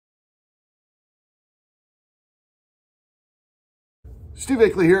Steve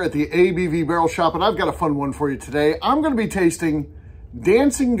Akley here at the ABV Barrel Shop, and I've got a fun one for you today. I'm going to be tasting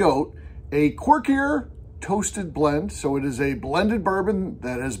Dancing Goat, a Quirkier toasted blend. So it is a blended bourbon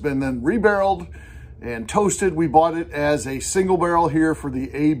that has been then rebarreled and toasted. We bought it as a single barrel here for the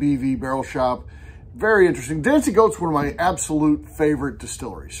ABV Barrel Shop. Very interesting. Dancing Goat's one of my absolute favorite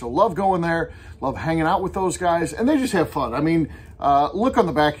distilleries. So love going there, love hanging out with those guys, and they just have fun. I mean, look on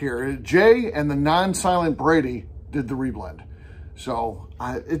the back here. Jay and the non-silent Brady did the reblend. So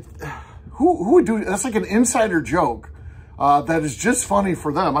who would do, that's like an insider joke that is just funny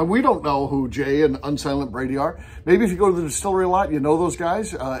for them. I mean, we don't know who Jay and Unsilent Brady are. Maybe if you go to the distillery a lot, you know those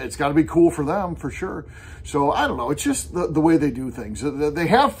guys. It's got to be cool for them, for sure. So I don't know. It's just the way they do things. They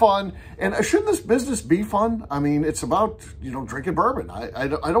have fun. And shouldn't this business be fun? I mean, it's about, you know, drinking bourbon. I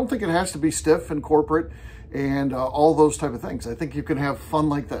don't think it has to be stiff and corporate and all those type of things. I think you can have fun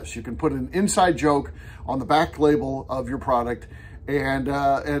like this. You can put an inside joke on the back label of your product. And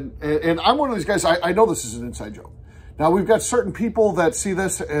I'm one of these guys, I know this is an inside joke. Now, we've got certain people that see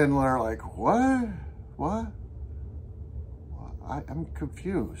this and they're like, what? I'm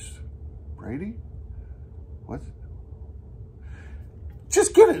confused. Brady? What?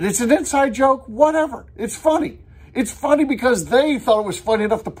 Just get it. It's an inside joke, whatever. It's funny. It's funny because they thought it was funny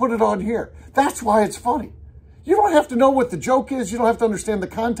enough to put it on here. That's why it's funny. You don't have to know what the joke is. You don't have to understand the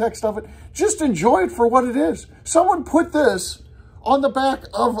context of it. Just enjoy it for what it is. Someone put this on the back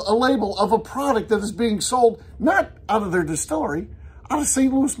of a label of a product that is being sold, not out of their distillery, out of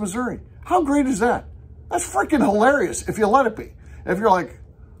St. Louis, Missouri. How great is that? That's freaking hilarious if you let it be. If you're like,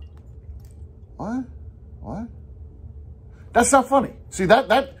 what? That's not funny. See,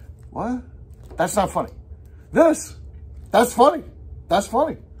 what? That's not funny. That's funny. That's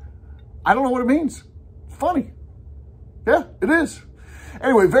funny. I don't know what it means. It's funny. Yeah, it is.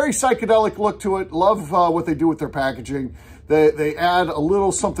 Anyway, very psychedelic look to it. Love what they do with their packaging. They add a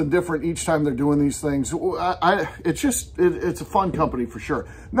little something different each time they're doing these things. It's a fun company for sure.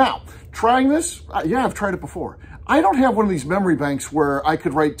 Now, trying this, yeah, I've tried it before. I don't have one of these memory banks where I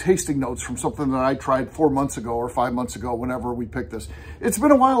could write tasting notes from something that I tried 4 months ago or 5 months ago, whenever we picked this. It's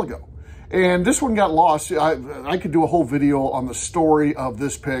been a while ago. And this one got lost. I could do a whole video on the story of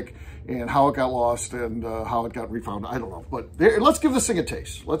this pick and how it got lost and how it got refound. I don't know, but let's give this thing a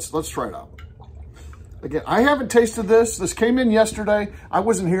taste. Let's try it out. Again, I haven't tasted this. This came in yesterday. I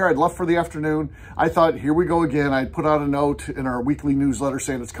wasn't here. I'd left for the afternoon. I thought, here we go again. I'd put out a note in our weekly newsletter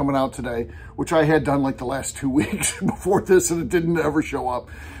saying it's coming out today, which I had done like the last 2 weeks before this, and it didn't ever show up.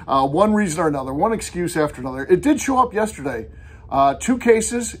 One reason or another, one excuse after another. It did show up yesterday. 2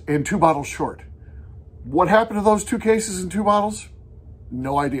 cases and 2 bottles short. What happened to those 2 cases and 2 bottles?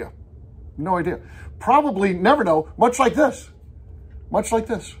 No idea. No idea. Probably never know, much like this. Much like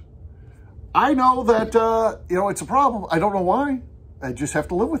this. I know that, you know, it's a problem. I don't know why. I just have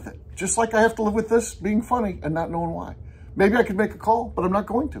to live with it. Just like I have to live with this being funny and not knowing why. Maybe I could make a call, but I'm not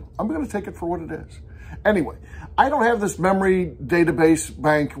going to. I'm going to take it for what it is. Anyway, I don't have this memory database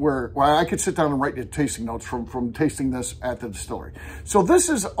bank where I could sit down and write you tasting notes from tasting this at the distillery. So this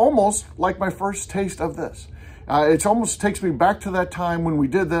is almost like my first taste of this. It almost takes me back to that time when we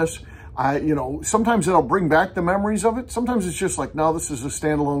did this. You know, sometimes it'll bring back the memories of it. Sometimes it's just like, no, this is a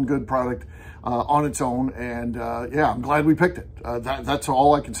standalone good product on its own. And yeah, I'm glad we picked it. That's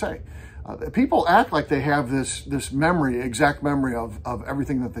all I can say. People act like they have this memory, exact memory of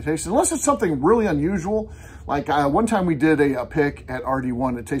everything that they taste, unless it's something really unusual. Like one time we did a pick at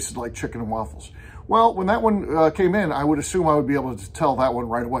RD1. It tasted like chicken and waffles. Well, when that one came in, I would assume I would be able to tell that one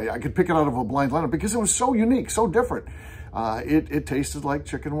right away. I could pick it out of a blind lineup because it was so unique, so different. It tasted like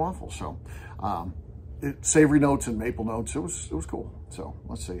chicken and waffles. So savory notes and maple notes. It was cool. So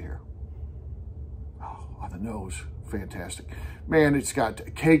let's see here. Oh, on the nose, fantastic. Man, it's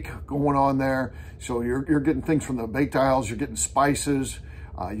got cake going on there. So you're getting things from the baked aisles. You're getting spices.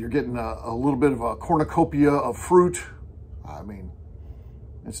 You're getting a little bit of a cornucopia of fruit. I mean,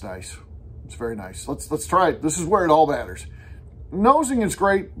 it's nice. It's very nice. Let's try it. This is where it all matters. Nosing is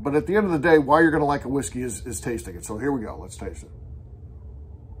great, but at the end of the day, why you're going to like a whiskey is tasting it. So here we go. Let's taste it.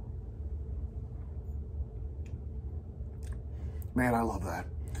 Man, I love that.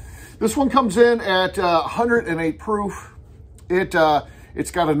 This one comes in at 108 proof.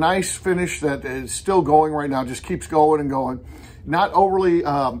 It's got a nice finish that is still going right now. Just keeps going and going. Not overly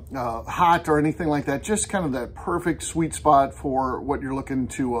hot or anything like that. Just kind of that perfect sweet spot for what you're looking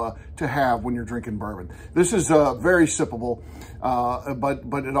to have when you're drinking bourbon. This is very sippable,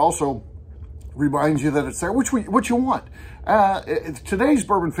 but it also reminds you that it's there, which you want. Today's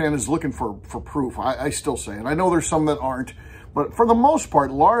bourbon fan is looking for proof. I still say, and I know there's some that aren't, But for the most part,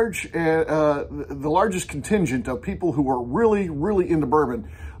 the largest contingent of people who are really, really into bourbon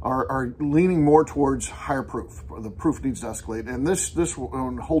are leaning more towards higher proof. The proof needs to escalate. And this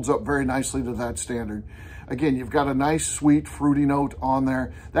one holds up very nicely to that standard. Again, you've got a nice, sweet, fruity note on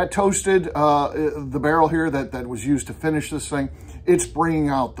there. That toasted, the barrel here that was used to finish this thing, it's bringing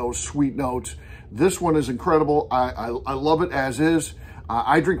out those sweet notes. This one is incredible. I love it as is.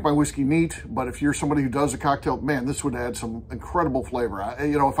 I drink my whiskey neat, but if you're somebody who does a cocktail, man, this would add some incredible flavor.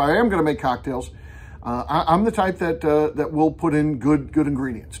 You know, if I am going to make cocktails, I'm the type that will put in good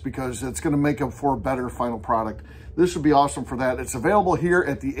ingredients because it's going to make up for a better final product. This would be awesome for that. It's available here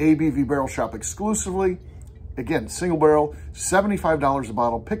at the ABV Barrel Shop exclusively. Again, single barrel, $75 a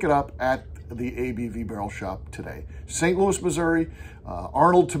bottle. Pick it up at the ABV Barrel Shop today. St. Louis, Missouri,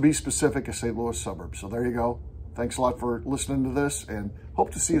 Arnold to be specific, a St. Louis suburb. So there you go. Thanks a lot for listening to this and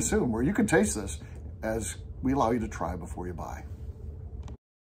hope to see you soon where you can taste this as we allow you to try before you buy.